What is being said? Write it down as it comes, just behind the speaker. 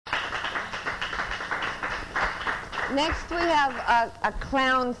Next we have a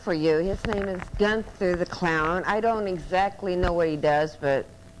clown for you. His name is Gunther the Clown. I don't exactly know what he does, but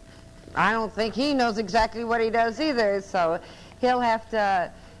I don't think he knows exactly what he does either, so he'll have to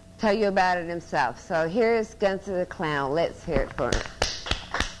tell you about it himself. So here's Gunther the Clown. Let's hear it for him.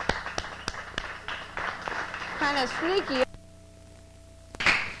 Kind of sneaky.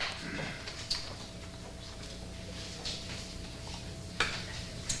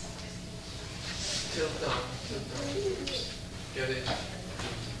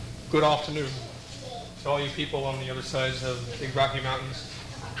 Good afternoon to all you people on the other sides of the Big Rocky Mountains.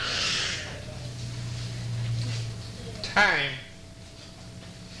 Time.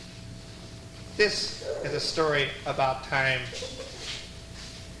 This is a story about time.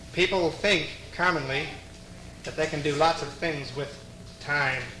 People think commonly that they can do lots of things with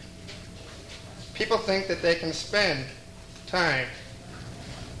time. People think that they can spend time.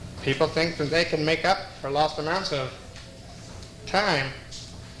 People think that they can make up for lost amounts of time.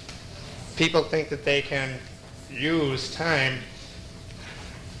 People think that they can use time.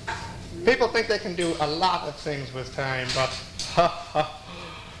 People think they can do a lot of things with time, but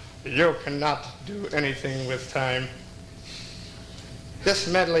you cannot do anything with time. This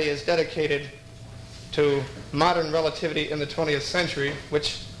medley is dedicated to modern relativity in the 20th century,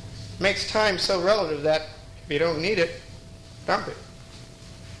 which makes time so relative that if you don't need it, dump it.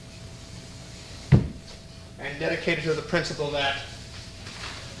 And dedicated to the principle that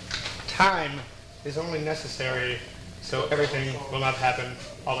time is only necessary so everything will not happen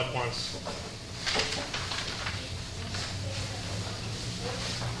all at once.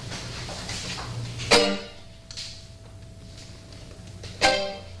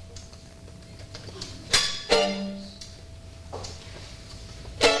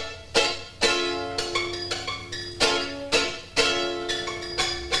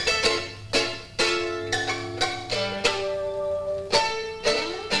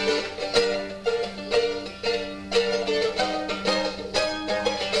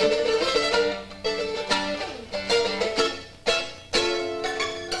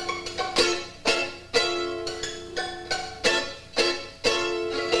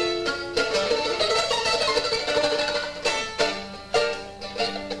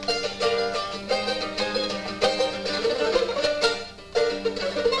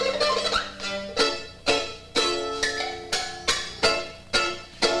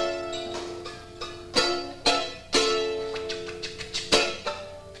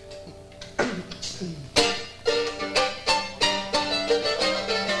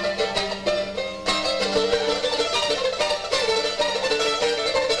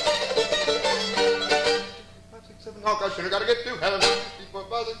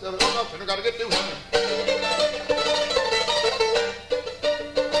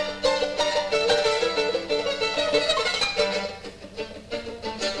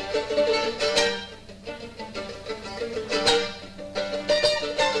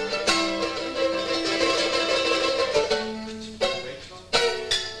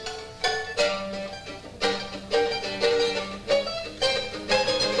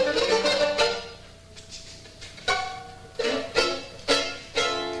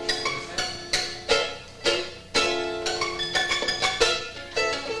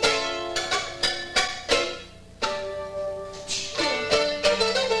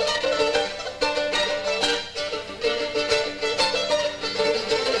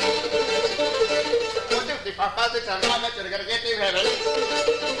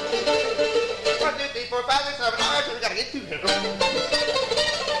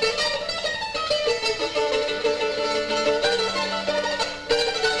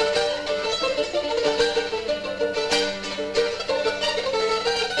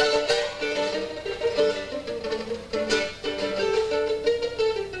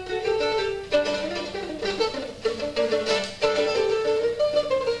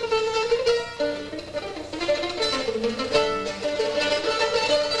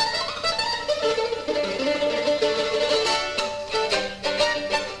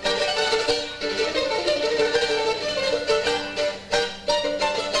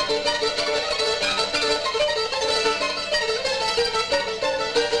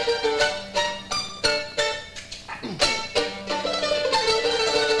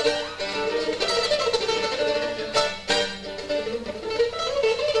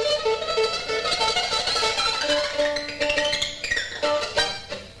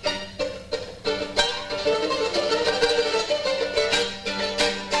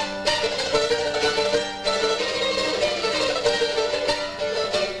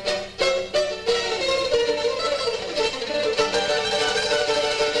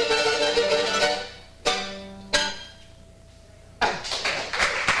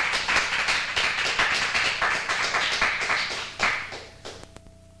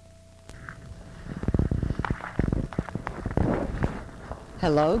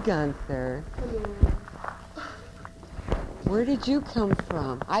 Hello, Gunther. Where did you come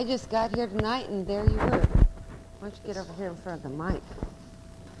from? I just got here tonight, and there you were. Why don't you get over here in front of the mic?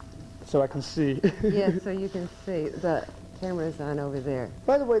 So I can see. Yeah, so you can see. The camera's on over there.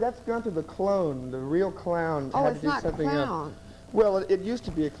 By the way, that's Gunther the clone, the real clown. Oh, had it's to do not something clown. else. Well, it used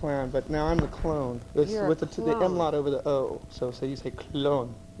to be a clown, but now I'm the clone. You're with a the clone. M-lot over the O. So you say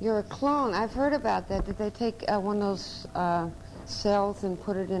clone. You're a clone. I've heard about that. Did they take one of those cells and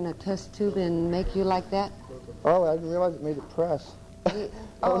put it in a test tube and make you like that? Oh, I didn't realize it made the press.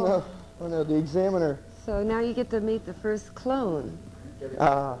 Oh no, the examiner. So now you get to meet the first clone.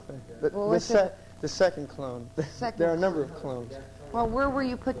 The second clone. There are a number of clones. Well, where were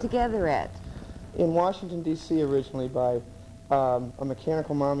you put together at? In Washington, D.C. originally by a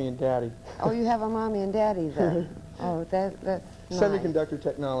mechanical mommy and daddy. Oh, you have a mommy and daddy there. Oh, that's nice. Semiconductor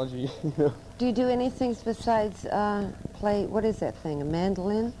technology, you know. Do you do anything besides play, what is that thing, a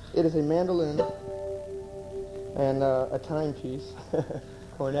mandolin? It is a mandolin and a timepiece,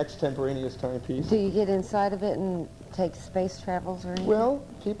 or an extemporaneous timepiece. Do you get inside of it and take space travels or anything? Well,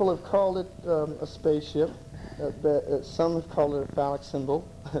 people have called it a spaceship. Some have called it a phallic symbol,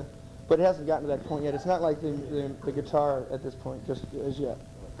 but it hasn't gotten to that point yet. It's not like the guitar at this point, just as yet.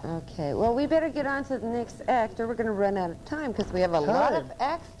 Okay, well, we better get on to the next act, or we're going to run out of time, because we have a lot of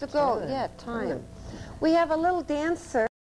acts to go. Time. Yeah, time. We have a little dancer.